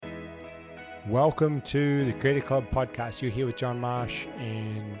Welcome to the Creative Club podcast. You're here with John Marsh,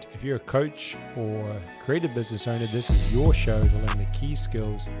 and if you're a coach or creative business owner, this is your show to learn the key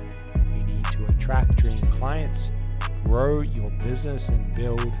skills you need to attract dream clients, grow your business, and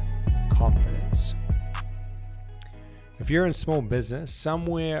build confidence. If you're in small business,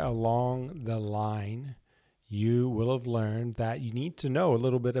 somewhere along the line, you will have learned that you need to know a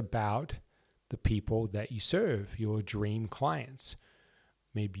little bit about the people that you serve, your dream clients.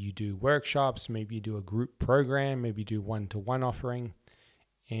 Maybe you do workshops, maybe you do a group program, maybe you do one-to-one offering,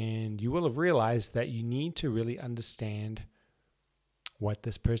 and you will have realized that you need to really understand what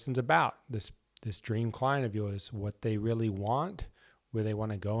this person's about, this dream client of yours, what they really want, where they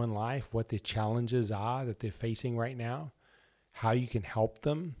want to go in life, what their challenges are that they're facing right now, how you can help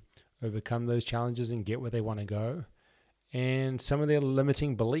them overcome those challenges and get where they want to go, and some of their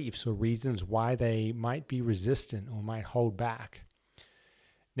limiting beliefs or reasons why they might be resistant or might hold back.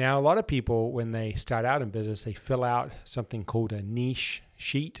 Now, a lot of people, when they start out in business, they fill out something called a niche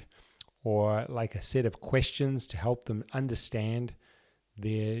sheet or like a set of questions to help them understand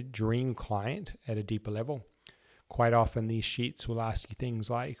their dream client at a deeper level. Quite often, these sheets will ask you things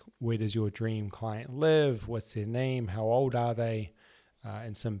like, where does your dream client live? What's their name? How old are they?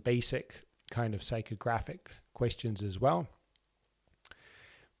 And some basic kind of psychographic questions as well.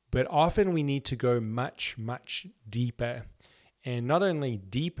 But often we need to go much, much deeper. And not only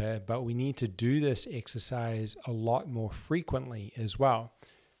deeper, but we need to do this exercise a lot more frequently as well.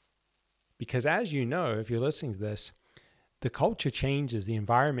 Because as you know, if you're listening to this, the culture changes, the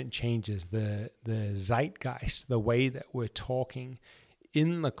environment changes, the zeitgeist, the way that we're talking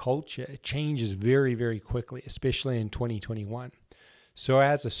in the culture changes very, very quickly, especially in 2021. So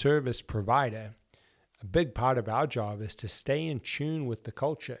as a service provider, a big part of our job is to stay in tune with the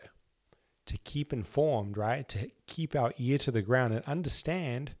culture, to keep informed, right? To keep our ear to the ground and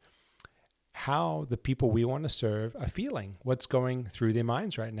understand how the people we want to serve are feeling, what's going through their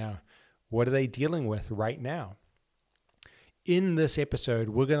minds right now. What are they dealing with right now? In this episode,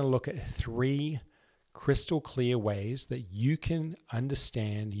 we're going to look at 3 crystal clear ways that you can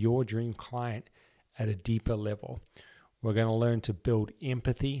understand your dream client at a deeper level. We're going to learn to build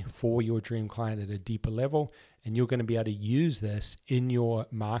empathy for your dream client at a deeper level, and you're going to be able to use this in your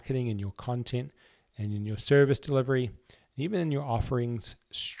marketing, in your content, and in your service delivery, even in your offerings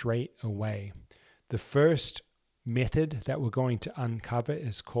straight away. The first method that we're going to uncover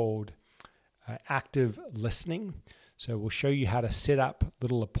is called active listening. So we'll show you how to set up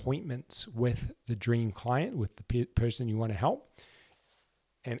little appointments with the dream client, with the person you want to help,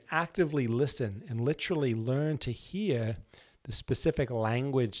 and actively listen and literally learn to hear the specific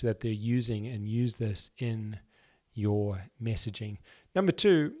language that they're using and use this in your messaging. Number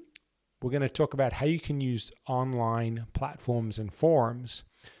 2, we're going to talk about how you can use online platforms and forums,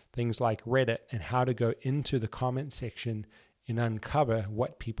 things like Reddit, and how to go into the comment section and uncover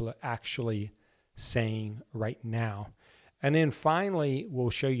what people are actually saying right now. And then finally, we'll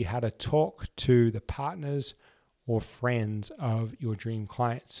show you how to talk to the partners or friends of your dream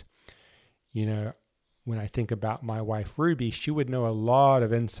clients. You know, when I think about my wife, Ruby, she would know a lot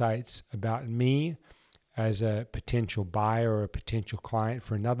of insights about me as a potential buyer or a potential client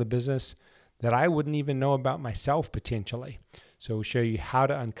for another business that I wouldn't even know about myself potentially. So we'll show you how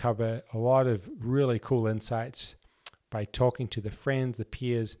to uncover a lot of really cool insights by talking to the friends, the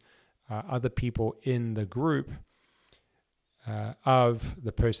peers, other people in the group of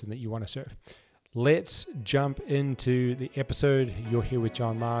the person that you want to serve. Let's jump into the episode. You're here with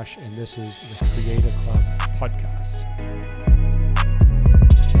John Marsh, and this is the Creative Club podcast.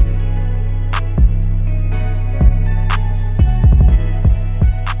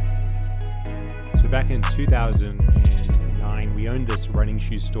 So back in 2009, we owned this running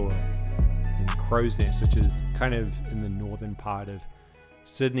shoe store in Crow's Nest, which is kind of in the northern part of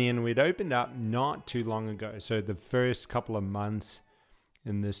Sydney, and we'd opened up not too long ago. So the first couple of months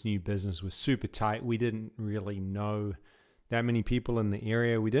in this new business was super tight. We didn't really know that many people in the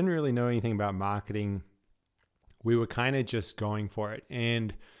area. We didn't really know anything about marketing. We were kind of just going for it.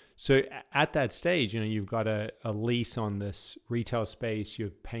 And so at that stage, you've got a lease on this retail space. You're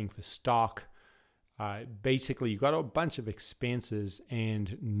paying for stock. Basically, you've got a bunch of expenses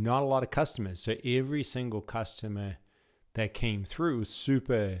and not a lot of customers. So every single customer that came through was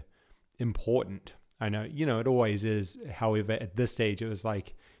super important. I know, it always is. However, at this stage, it was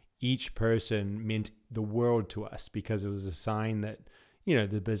like each person meant the world to us because it was a sign that,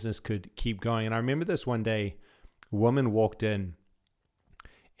 the business could keep going. And I remember this one day, a woman walked in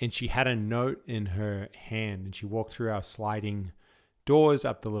and she had a note in her hand, and she walked through our sliding doors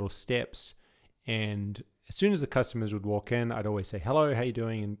up the little steps, and as soon as the customers would walk in, I'd always say, hello, how you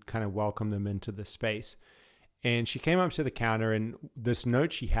doing? And kind of welcome them into the space. And she came up to the counter, and this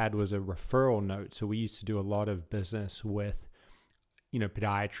note she had was a referral note. So we used to do a lot of business with,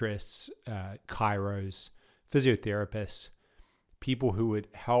 podiatrists, chiros, physiotherapists, people who would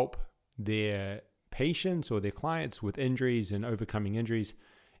help their patients or their clients with injuries and overcoming injuries.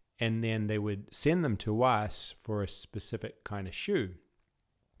 And then they would send them to us for a specific kind of shoe.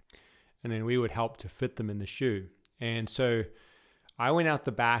 And then we would help to fit them in the shoe. And so I went out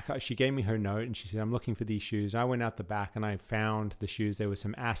the back. She gave me her note and she said, I'm looking for these shoes. I went out the back and I found the shoes. There were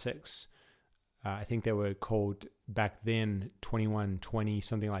some Asics. I think they were called back then 2120,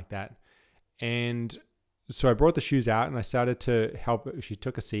 something like that. And so I brought the shoes out and I started to help. She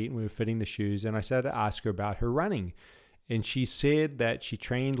took a seat and we were fitting the shoes. And I started to ask her about her running. And she said that she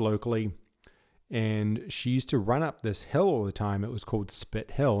trained locally and she used to run up this hill all the time. It was called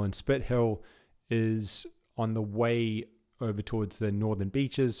Spit Hill. And Spit Hill is on the way over towards the northern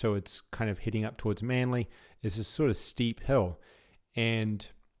beaches. So it's kind of heading up towards Manly. It's this sort of steep hill. And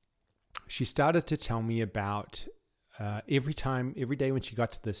she started to tell me about every day when she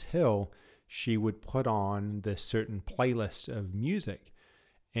got to this hill, she would put on this certain playlist of music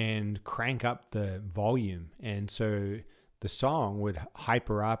and crank up the volume. And so the song would hype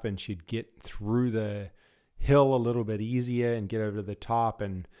her up and she'd get through the hill a little bit easier and get over to the top.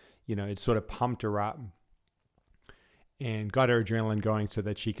 And, it sort of pumped her up and got her adrenaline going so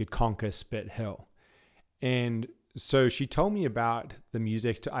that she could conquer Spit Hill. And so she told me about the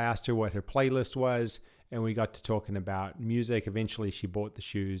music. I asked her what her playlist was, and we got to talking about music. Eventually, she bought the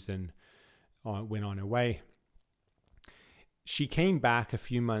shoes and went on her way. She came back a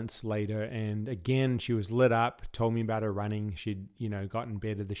few months later, and again, she was lit up, told me about her running. She'd, gotten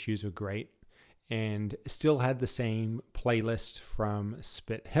better. The shoes were great, and still had the same playlist from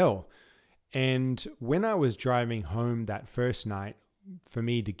Spit Hill. And when I was driving home that first night, for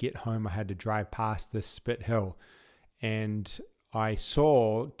me to get home, I had to drive past this Spit Hill. And I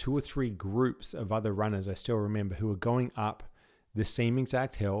saw 2 or 3 groups of other runners, I still remember, who were going up the same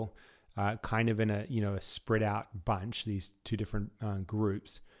exact hill, kind of in a spread out bunch, these 2 different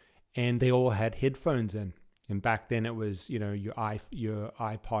groups. And they all had headphones in. And back then it was, your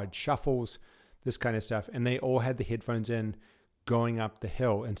iPod shuffles, this kind of stuff. And they all had the headphones in, going up the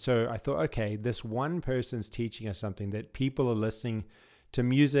hill. And so I thought, okay, this one person's teaching us something, that people are listening to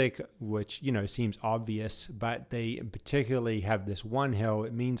music, which, seems obvious, but they particularly have this one hill.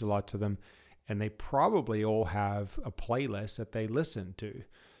 It means a lot to them. And they probably all have a playlist that they listen to.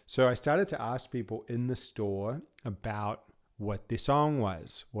 So I started to ask people in the store about what their song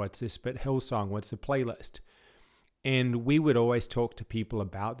was. What's their Spit Hill song? What's the playlist? And we would always talk to people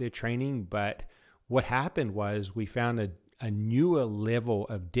about their training. But what happened was we found a newer level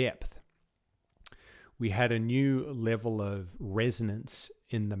of depth. We had a new level of resonance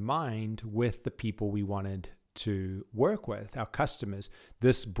in the mind with the people we wanted to work with, our customers.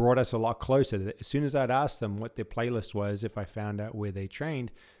 This brought us a lot closer. As soon as I'd ask them what their playlist was, if I found out where they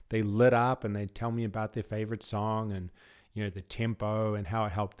trained, they lit up and they'd tell me about their favorite song and, the tempo and how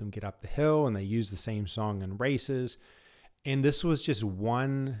it helped them get up the hill. And they used the same song in races. And this was just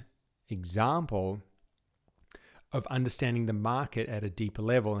one example of understanding the market at a deeper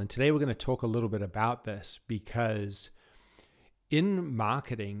level. And today we're going to talk a little bit about this, because in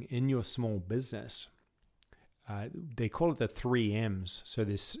marketing, in your small business, they call it the 3 M's. So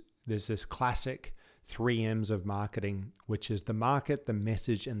there's this classic 3 M's of marketing, which is the market, the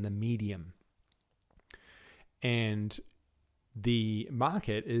message, and the medium. And the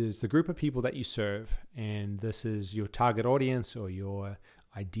market is the group of people that you serve. And this is your target audience or your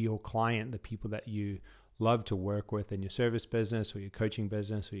ideal client, the people that you love to work with in your service business or your coaching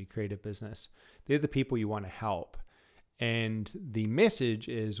business or your creative business. They're the people you want to help. And the message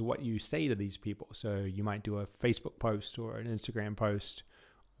is what you say to these people. So you might do a Facebook post or an Instagram post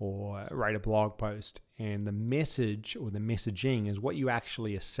or write a blog post. And the message or the messaging is what you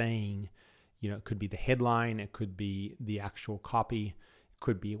actually are saying. It could be the headline, it could be the actual copy, it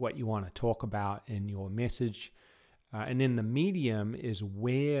could be what you want to talk about in your message. And then the medium is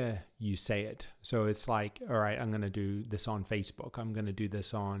where you say it. So it's like, all right, I'm going to do this on Facebook. I'm going to do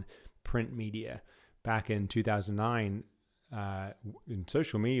this on print media. Back in 2009, in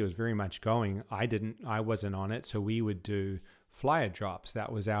social media was very much going. I wasn't on it. So we would do flyer drops.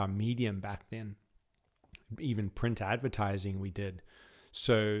 That was our medium back then. Even print advertising we did.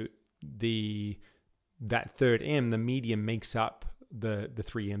 So that third M, the medium, makes up the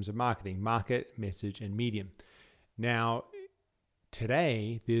 3 M's of marketing: market, message, and medium. Now,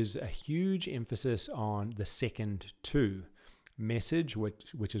 today, there's a huge emphasis on the second 2, message,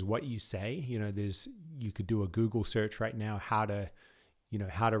 which is what you say. You could do a Google search right now, how to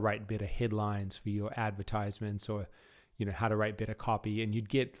write better headlines for your advertisements, or how to write better copy, and you'd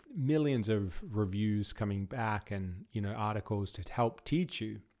get millions of reviews coming back and articles to help teach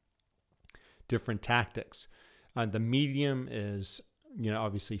you different tactics. The medium is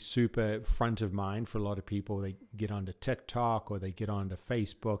obviously super front of mind for a lot of people. They get onto TikTok or they get onto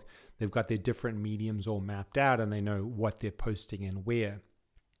Facebook. They've got their different mediums all mapped out and they know what they're posting and where.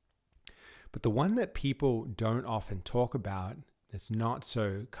 But the one that people don't often talk about that's not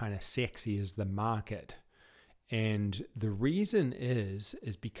so kind of sexy is the market. And the reason is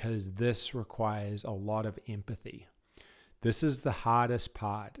because this requires a lot of empathy. This is the hardest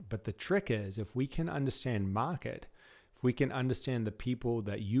part. But the trick is, if we can understand market, if we can understand the people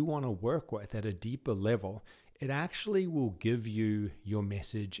that you want to work with at a deeper level, it actually will give you your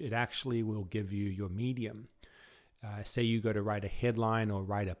message. It actually will give you your medium. Say you go to write a headline or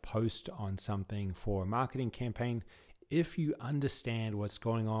write a post on something for a marketing campaign. If you understand what's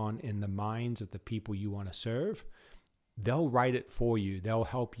going on in the minds of the people you want to serve, they'll write it for you. They'll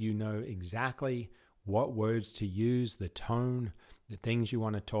help you know exactly what words to use, the tone, the things you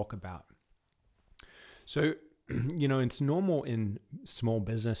want to talk about. So, it's normal in small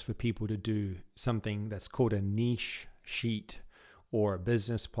business for people to do something that's called a niche sheet or a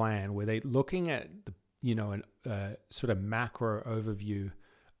business plan, where they're looking at a sort of macro overview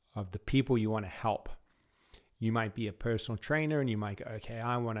of the people you want to help. You might be a personal trainer and you might go, okay,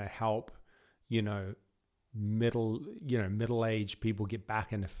 I want to help, middle-aged people get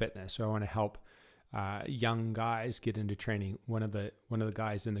back into fitness. So I want to help young guys get into training. One of the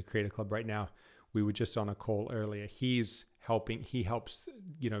guys in the Creator Club right now, we were just on a call earlier. He helps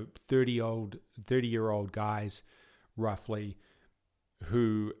 30-year-old guys roughly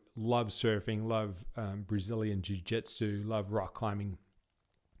who love surfing, love Brazilian jiu-jitsu, love rock climbing,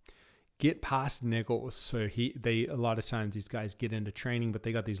 get past niggles. So a lot of times these guys get into training, but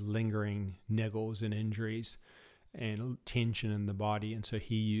they got these lingering niggles and injuries and tension in the body. And so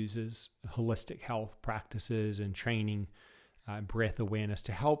he uses holistic health practices and training, breath awareness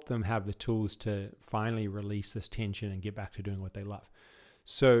to help them have the tools to finally release this tension and get back to doing what they love.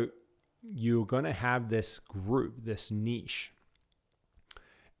 So you're going to have this group, this niche,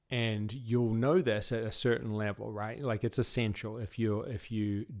 and you'll know this at a certain level, right? Like, it's essential. If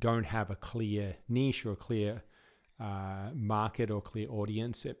you don't have a clear niche or a clear market or clear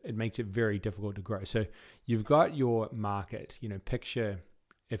audience, it makes it very difficult to grow. So you've got your market. Picture,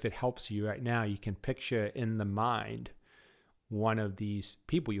 if it helps you right now, you can picture in the mind one of these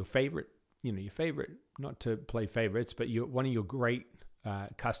people, your favorite, not to play favorites, but one of your great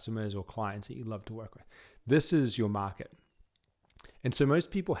customers or clients that you love to work with. This is your market. And so most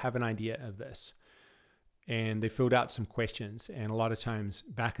people have an idea of this, and they filled out some questions. And a lot of times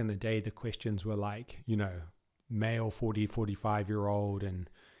back in the day, the questions were like, male 40, 45-year-old, and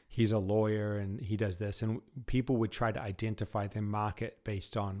he's a lawyer and he does this. And people would try to identify their market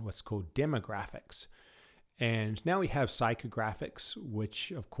based on what's called demographics. And now we have psychographics, which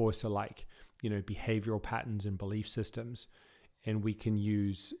of course are like, behavioral patterns and belief systems. And we can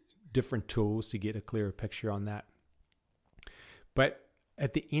use different tools to get a clearer picture on that. But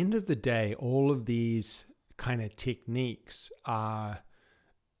at the end of the day, all of these kind of techniques are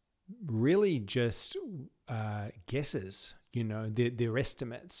really just guesses, they're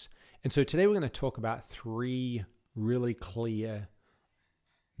estimates. And so today we're going to talk about 3 really clear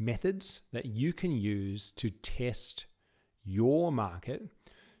methods that you can use to test your market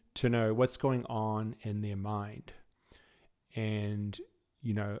to know what's going on in their mind. And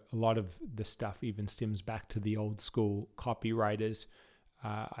a lot of the stuff even stems back to the old school copywriters.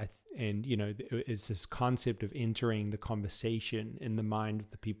 It's this concept of entering the conversation in the mind of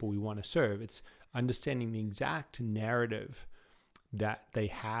the people we want to serve. It's understanding the exact narrative that they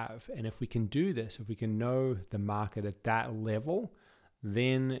have. And if we can do this, if we can know the market at that level,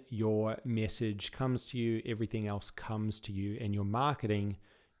 then your message comes to you, everything else comes to you, and your marketing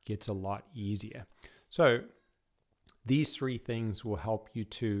gets a lot easier. So these 3 things will help you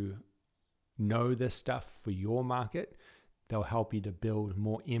to know this stuff for your market. They'll help you to build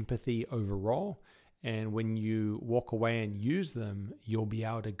more empathy overall. And when you walk away and use them, you'll be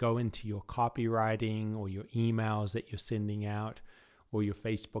able to go into your copywriting or your emails that you're sending out or your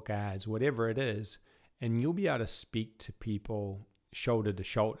Facebook ads, whatever it is, and you'll be able to speak to people shoulder to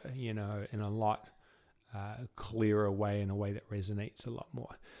shoulder, in a lot clearer way, in a way that resonates a lot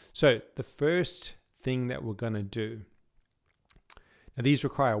more. So the first thing that we're going to do, now these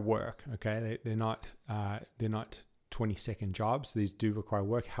require work, okay? They're not 20-second jobs. These do require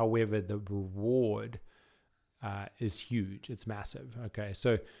work. However, the reward is huge. It's massive. Okay,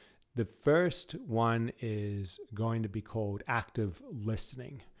 so the first one is going to be called active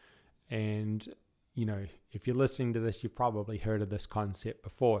listening. And, if you're listening to this, you've probably heard of this concept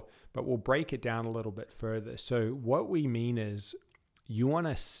before, but we'll break it down a little bit further. So what we mean is you want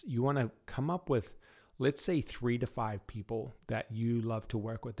to come up with, let's say, 3 to 5 people that you love to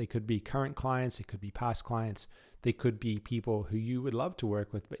work with. They could be current clients, it could be past clients, they could be people who you would love to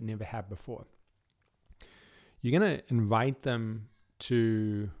work with but never have before. You're going to invite them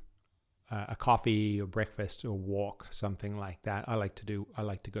to a coffee or breakfast or walk, something like that. I like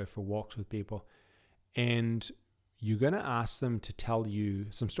to go for walks with people. And you're going to ask them to tell you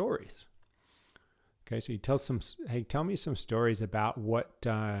some stories. Okay, so you tell me some stories about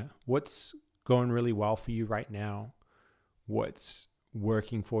what's going really well for you right now. What's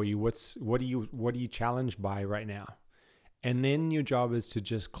working for you? What are you challenged by right now? And then your job is to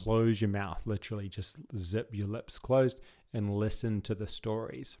just close your mouth, literally just zip your lips closed and listen to the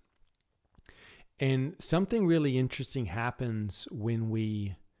stories. And something really interesting happens when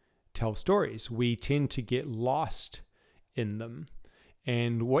we tell stories. We tend to get lost in them.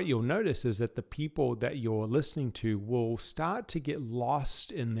 And what you'll notice is that the people that you're listening to will start to get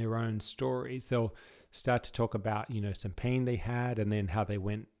lost in their own stories. They'll start to talk about, some pain they had, and then how they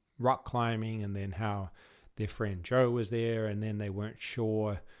went rock climbing, and then how their friend Joe was there, and then they weren't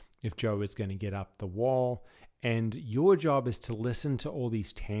sure if Joe was going to get up the wall. And your job is to listen to all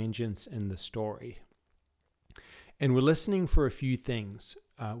these tangents in the story. And we're listening for a few things.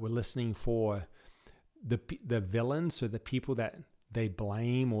 We're listening for the villains, so the people that they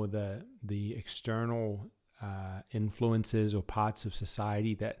blame, or the external influences or parts of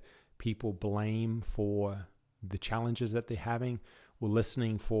society that people blame for the challenges that they're having. We're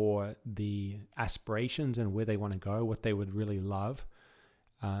listening for the aspirations and where they want to go, what they would really love.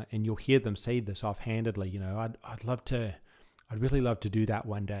 And you'll hear them say this offhandedly, I'd really love to do that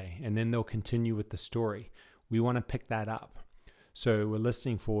one day. And then they'll continue with the story. We want to pick that up. So we're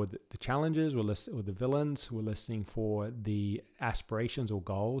listening for the challenges, or the villains. We're listening for the aspirations or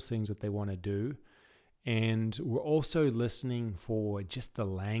goals, things that they want to do. And we're also listening for just the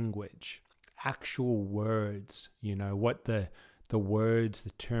language, actual words, what the words,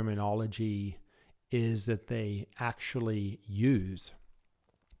 the terminology is that they actually use.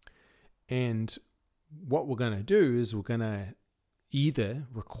 And what we're going to do is we're going to either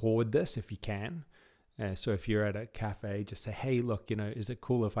record this if you can. So if you're at a cafe, just say, hey, look, is it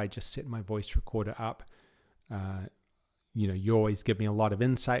cool if I just set my voice recorder up? You always give me a lot of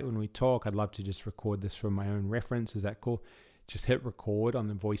insight when we talk. I'd love to just record this for my own reference. Is that cool? Just hit record on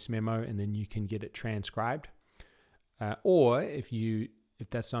the voice memo, and then you can get it transcribed. Or if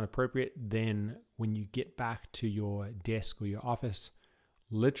that's not appropriate, then when you get back to your desk or your office,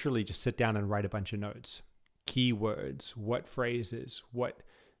 literally just sit down and write a bunch of notes. Keywords, what phrases, what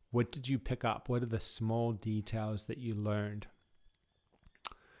did you pick up? What are the small details that you learned?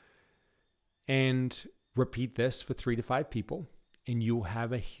 And repeat this for 3 to 5 people, and you'll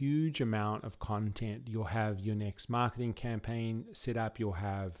have a huge amount of content. You'll have your next marketing campaign set up. You'll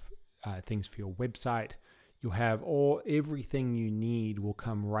have things for your website. You'll have everything you need will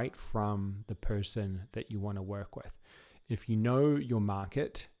come right from the person that you want to work with. If you know your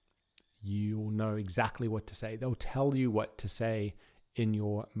market, you'll know exactly what to say. They'll tell you what to say in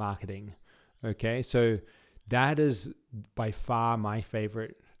your marketing. Okay, so that is by far my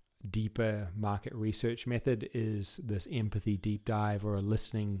favorite deeper market research method, is this empathy deep dive, or a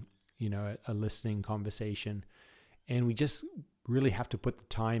listening conversation. And we just really have to put the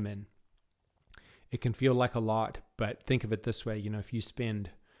time in. It can feel like a lot, but think of it this way. If you spend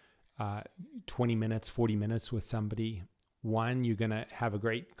 20 minutes, 40 minutes with somebody, one, you're going to have a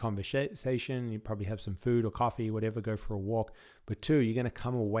great conversation. You probably have some food or coffee, whatever, go for a walk. But 2, you're going to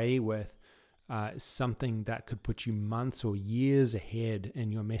come away with something that could put you months or years ahead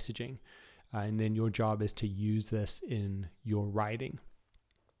in your messaging. And then your job is to use this in your writing.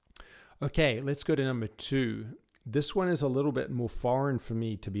 Okay, let's go to number 2. This one is a little bit more foreign for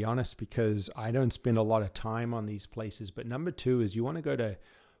me, to be honest, because I don't spend a lot of time on these places. But number 2 is you want to go to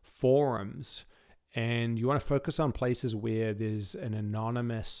forums. And you want to focus on places where there's an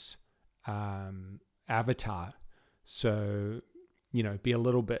anonymous avatar. So, be a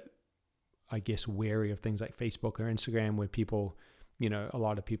little bit, I guess, wary of things like Facebook or Instagram, where people, a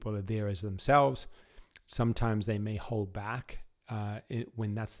lot of people are there as themselves. Sometimes they may hold back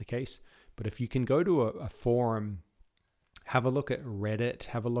when that's the case. But if you can go to a forum, have a look at Reddit,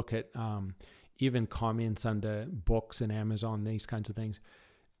 have a look at even comments under books and Amazon, these kinds of things.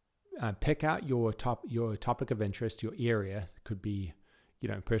 Pick out your topic of interest, your area. It could be,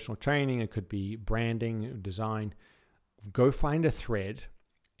 personal training. It could be branding, design. Go find a thread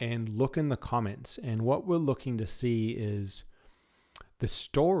and look in the comments. And what we're looking to see is the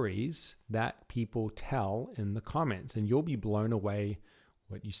stories that people tell in the comments, and you'll be blown away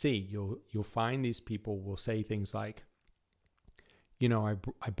what you see. You'll find these people will say things like,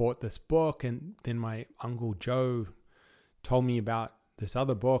 I bought this book, and then my Uncle Joe told me about this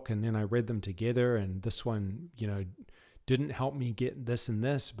other book, and then I read them together, and this one, didn't help me get this and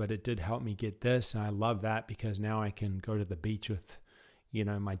this, but it did help me get this, and I love that because now I can go to the beach with,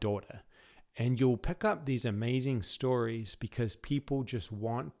 my daughter. And you'll pick up these amazing stories because people just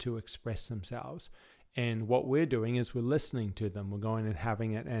want to express themselves. And what we're doing is we're listening to them. We're going and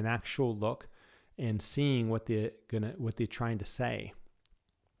having an actual look and seeing what they're trying to say.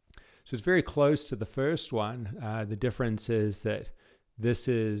 So it's very close to the first one. The difference is that this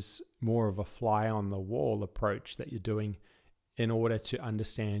is more of a fly on the wall approach that you're doing in order to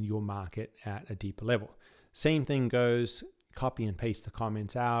understand your market at a deeper level. Same thing goes, copy and paste the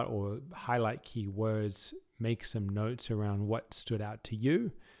comments out or highlight keywords, make some notes around what stood out to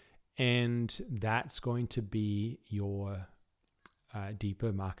you. And that's going to be your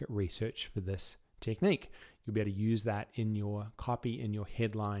deeper market research for this technique. You'll be able to use that in your copy, in your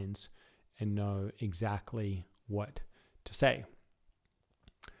headlines, and know exactly what to say.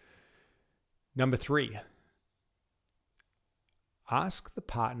 Number 3, ask the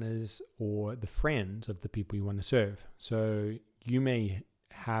partners or the friends of the people you want to serve. So you may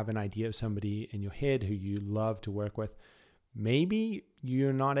have an idea of somebody in your head who you love to work with. Maybe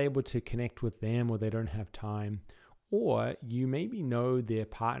you're not able to connect with them or they don't have time, or you maybe know their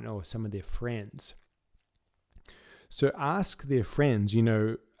partner or some of their friends. So ask their friends,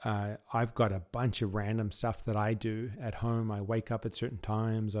 I've got a bunch of random stuff that I do at home. I wake up at certain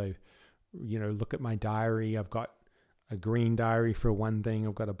times. I look at my diary. I've got a green diary for one thing.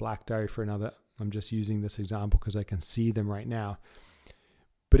 I've got a black diary for another. I'm just using this example because I can see them right now.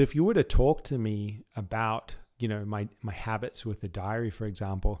 But if you were to talk to me about, my habits with the diary, for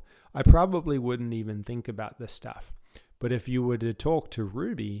example, I probably wouldn't even think about this stuff. But if you were to talk to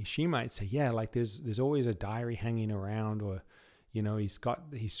Ruby, she might say, yeah, like there's always a diary hanging around, or, he's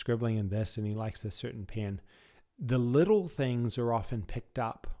scribbling in this and he likes this certain pen. The little things are often picked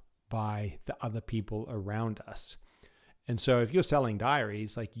up by the other people around us. And so if you're selling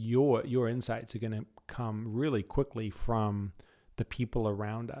diaries, like your insights are going to come really quickly from the people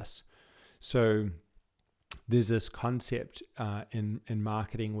around us. So there's this concept in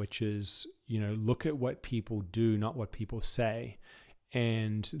marketing, which is, look at what people do, not what people say.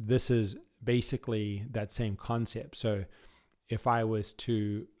 And this is basically that same concept. So if I was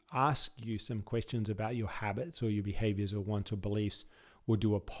to ask you some questions about your habits or your behaviors or wants or beliefs, or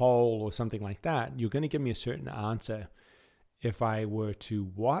do a poll or something like that, you're going to give me a certain answer. If I were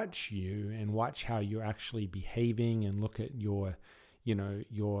to watch you and watch how you're actually behaving and look at your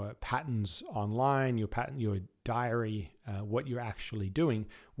patterns online, your diary, what you're actually doing,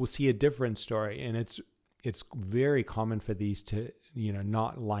 we'll see a different story. And it's very common for these to,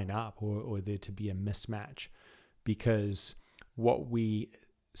 not line up or there to be a mismatch, because what we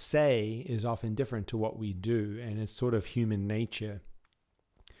say is often different to what we do, and it's sort of human nature.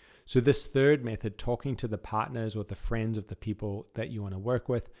 So this third method, talking to the partners or the friends of the people that you want to work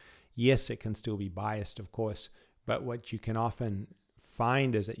with, yes, it can still be biased, of course, but what you can often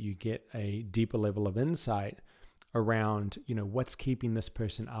find is that you get a deeper level of insight around, what's keeping this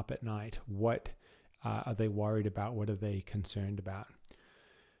person up at night? What are they worried about? What are they concerned about?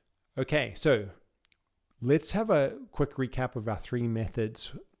 Okay, so let's have a quick recap of our 3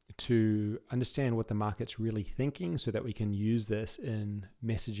 methods to understand what the market's really thinking so that we can use this in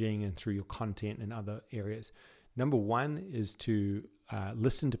messaging and through your content and other areas. Number 1 is to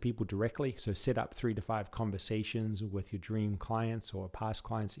listen to people directly. So set up 3 to 5 conversations with your dream clients or past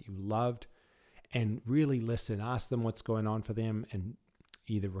clients that you loved, and really listen. Ask them what's going on for them and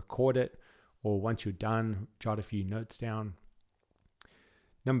either record it, or once you're done, jot a few notes down.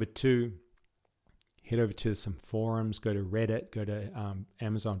 Number 2, head over to some forums, go to Reddit, go to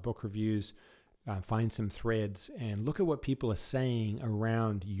Amazon Book Reviews, find some threads and look at what people are saying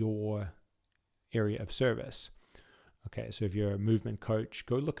around your area of service. Okay, so if you're a movement coach,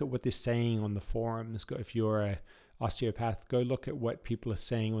 go look at what they're saying on the forums. If you're an osteopath, go look at what people are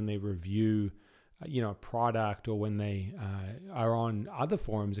saying when they review a product, or when they are on other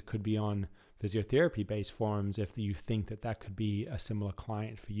forums. It could be on physiotherapy-based forums if you think that could be a similar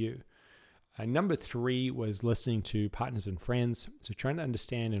client for you. Number 3 was listening to partners and friends. So trying to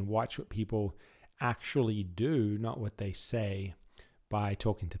understand and watch what people actually do, not what they say, by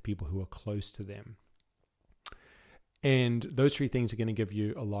talking to people who are close to them. And those three things are going to give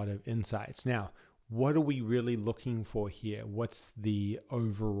you a lot of insights. Now, what are we really looking for here? What's the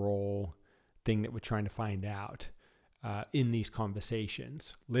overall thing that we're trying to find out in these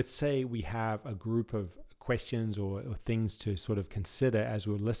conversations? Let's say we have a group of questions or things to sort of consider as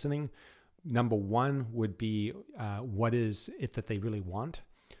we're listening. Number one would be what is it that they really want?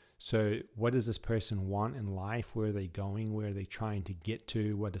 So what does this person want in life? Where are they going? Where are they trying to get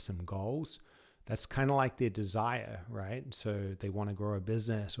to? What are some goals? That's kind of like their desire, right? So they want to grow a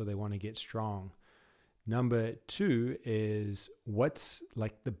business or they want to get strong. Number two is what's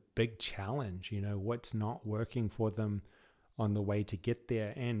like the big challenge, what's not working for them on the way to get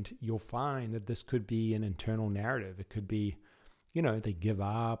there. And you'll find that this could be an internal narrative. It could be, they give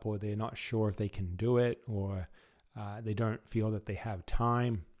up or they're not sure if they can do it or they don't feel that they have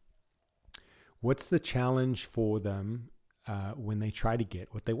time. What's the challenge for them when they try to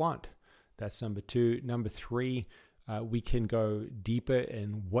get what they want? That's number two. Number three, we can go deeper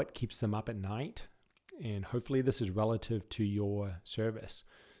in what keeps them up at night. And hopefully this is relative to your service.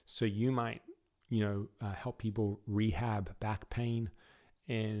 So you might, help people rehab back pain.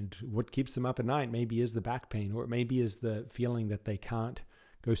 And what keeps them up at night maybe is the back pain, or it maybe is the feeling that they can't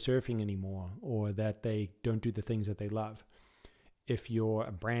go surfing anymore, or that they don't do the things that they love. If you're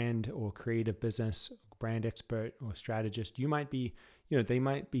a brand or creative business, brand expert or strategist, you might be, they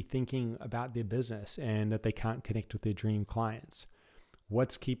might be thinking about their business and that they can't connect with their dream clients.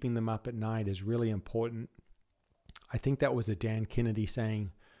 What's keeping them up at night is really important. I think that was a Dan Kennedy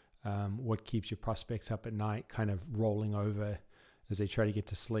saying, what keeps your prospects up at night, kind of rolling over as they try to get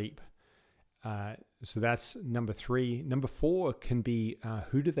to sleep. So that's number three. Number four can be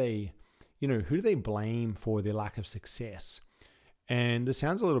who do they blame for their lack of success? And this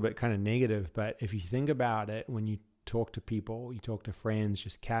sounds a little bit kind of negative, but if you think about it, when you talk to people, you talk to friends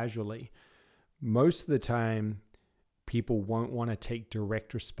just casually, most of the time people won't want to take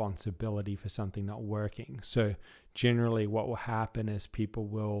direct responsibility for something not working. So generally what will happen is people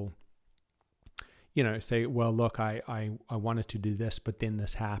will, say, well, look, I wanted to do this, but then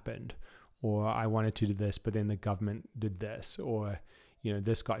this happened, or I wanted to do this, but then the government did this, or,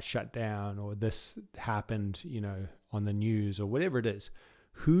 this got shut down, or this happened, on the news, or whatever it is.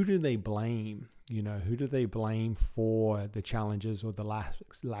 Who do they blame? Who do they blame for the challenges or the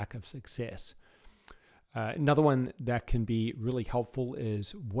lack of success? Another one that can be really helpful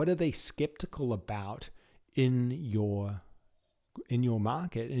is, what are they skeptical about in your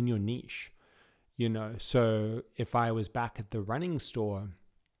market, in your niche? So if I was back at the running store,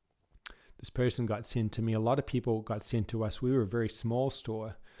 this person got sent to me. A lot of people got sent to us. We were a very small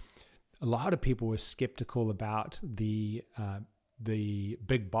store. A lot of people were skeptical about the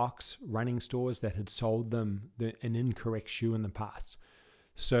big box running stores that had sold them an incorrect shoe in the past.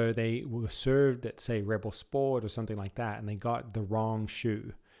 So they were served at, say, Rebel Sport or something like that, and they got the wrong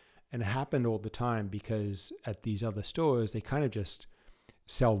shoe. And it happened all the time because at these other stores, they kind of just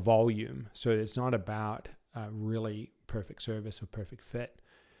sell volume. So it's not about really perfect service or perfect fit.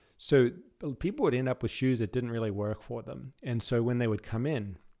 So people would end up with shoes that didn't really work for them. And so when they would come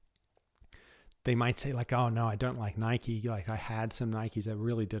in, they might say like, oh no, I don't like Nike. Like I had some Nikes that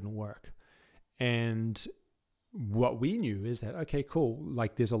really didn't work. And what we knew is that, okay, cool.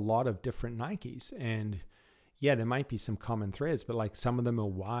 Like there's a lot of different Nikes, and yeah, there might be some common threads, but like some of them are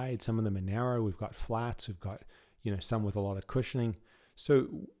wide, some of them are narrow. We've got flats, we've got, some with a lot of cushioning. So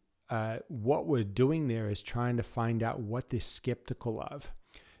what we're doing there is trying to find out what they're skeptical of,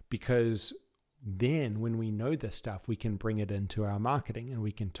 because then when we know this stuff, we can bring it into our marketing and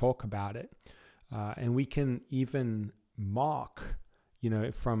we can talk about it. And we can even mock,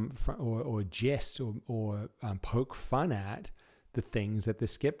 from or jest or poke fun at the things that they're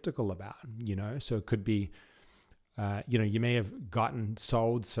skeptical about, So it could be, you may have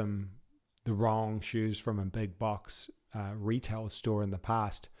sold the wrong shoes from a big box retail store in the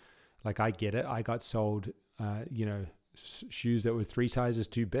past. Like I get it. I got sold, shoes that were 3 sizes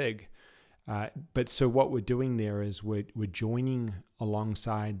too big. But so what we're doing there is we're joining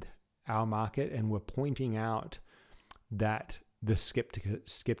alongside our market, and we're pointing out that the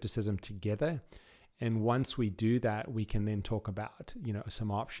skepticism together. And once we do that, we can then talk about,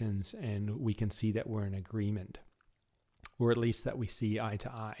 some options, and we can see that we're in agreement, or at least that we see eye to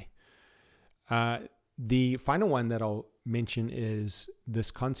eye. The final one that I'll mention is this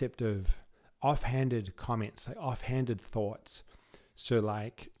concept of offhanded comments, like offhanded thoughts. So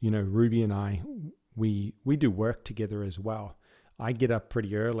like, Ruby and I, we do work together as well. I get up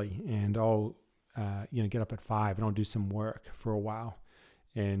pretty early and I'll, get up at 5 and I'll do some work for a while.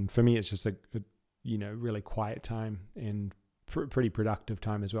 And for me, it's just a really quiet time and pretty productive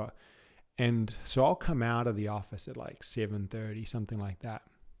time as well. And so I'll come out of the office at like 7:30, something like that.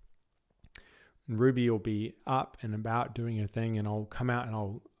 And Ruby will be up and about doing her thing, and I'll come out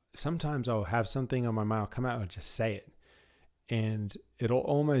and sometimes I'll have something on my mind. I'll come out and I'll just say it. And it'll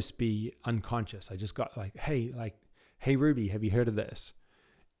almost be unconscious. I just got hey Ruby, have you heard of this?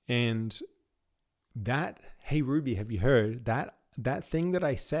 And that, hey Ruby, have you heard, that thing that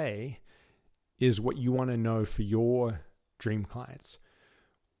I say is what you want to know for your dream clients.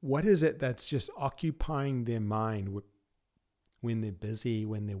 What is it that's just occupying their mind when they're busy,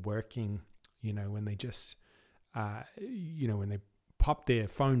 when they're working, when they just, when they pop their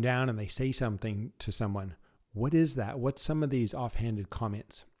phone down and they say something to someone? What is that? What's some of these offhanded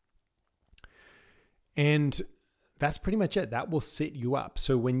comments? And that's pretty much it. That will set you up.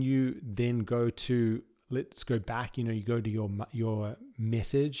 So when you then go to, let's go back, you go to your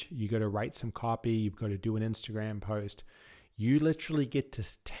message, you go to write some copy, you've got to do an Instagram post. You literally get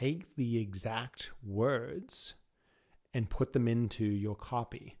to take the exact words and put them into your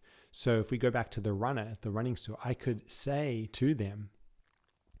copy. So if we go back to the runner at the running store, I could say to them,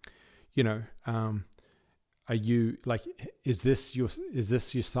 are you like, is this your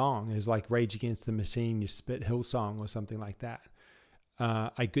song? Is like Rage Against the Machine your Spit Hill song or something like that?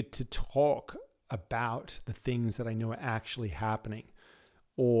 I get to talk about the things that I know are actually happening.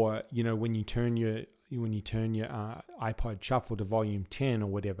 Or, when you turn your iPod Shuffle to volume 10 or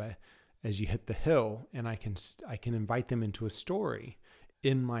whatever, as you hit the hill, and I can invite them into a story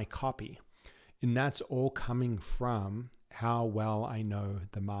in my copy. And that's all coming from how well I know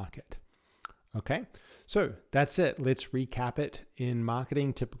the market. Okay, so that's it. Let's recap it. In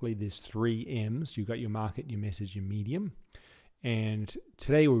marketing, typically there's 3 M's. You've got your market, your message, your medium. And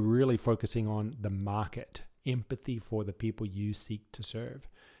today we're really focusing on the market, empathy for the people you seek to serve.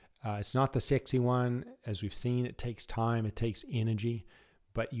 It's not the sexy one. As we've seen, it takes time, it takes energy,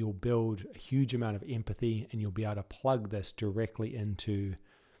 but you'll build a huge amount of empathy and you'll be able to plug this directly into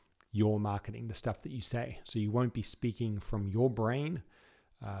your marketing, the stuff that you say. So you won't be speaking from your brain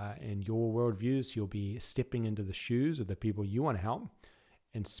and your worldviews. You'll be stepping into the shoes of the people you want to help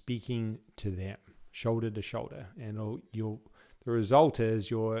and speaking to them, shoulder to shoulder. And the result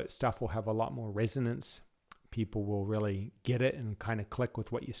is your stuff will have a lot more resonance. People will really get it and kind of click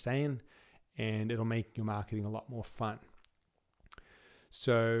with what you're saying, and it'll make your marketing a lot more fun.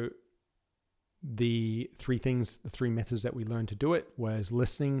 So the 3 methods that we learned to do it was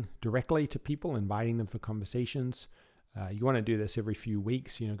listening directly to people, inviting them for conversations. You want to do this every few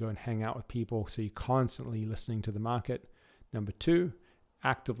weeks, go and hang out with people so you're constantly listening to the market. Number 2,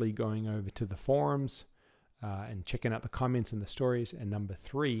 actively going over to the forums and checking out the comments and the stories. And number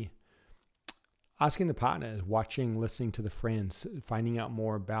 3, asking the partners, watching, listening to the friends, finding out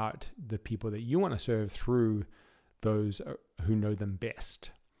more about the people that you want to serve through those who know them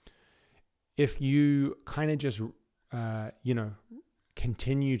best. If you kind of just,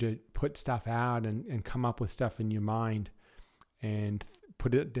 continue to put stuff out and come up with stuff in your mind and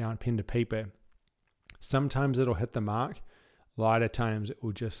put it down pen to paper, sometimes it'll hit the mark. A lot of times it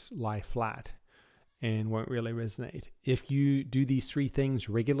will just lie flat and won't really resonate. If you do these 3 things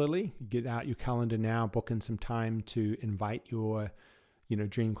regularly, get out your calendar now, book in some time to invite your,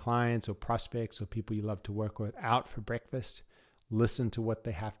 dream clients or prospects or people you love to work with out for breakfast, listen to what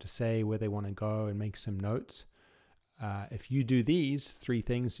they have to say, where they want to go, and make some notes. If you do these 3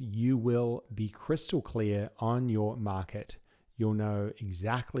 things, you will be crystal clear on your market. You'll know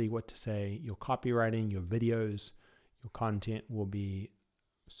exactly what to say. Your copywriting, your videos, your content will be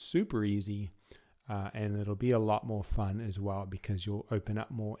super easy. And it'll be a lot more fun as well because you'll open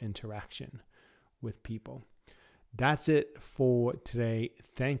up more interaction with people. That's it for today.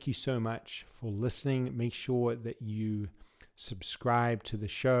 Thank you so much for listening. Make sure that you subscribe to the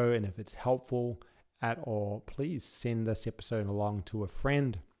show. And if it's helpful at all, please send this episode along to a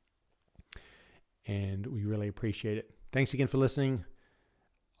friend. And we really appreciate it. Thanks again for listening.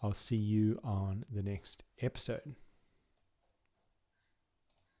 I'll see you on the next episode.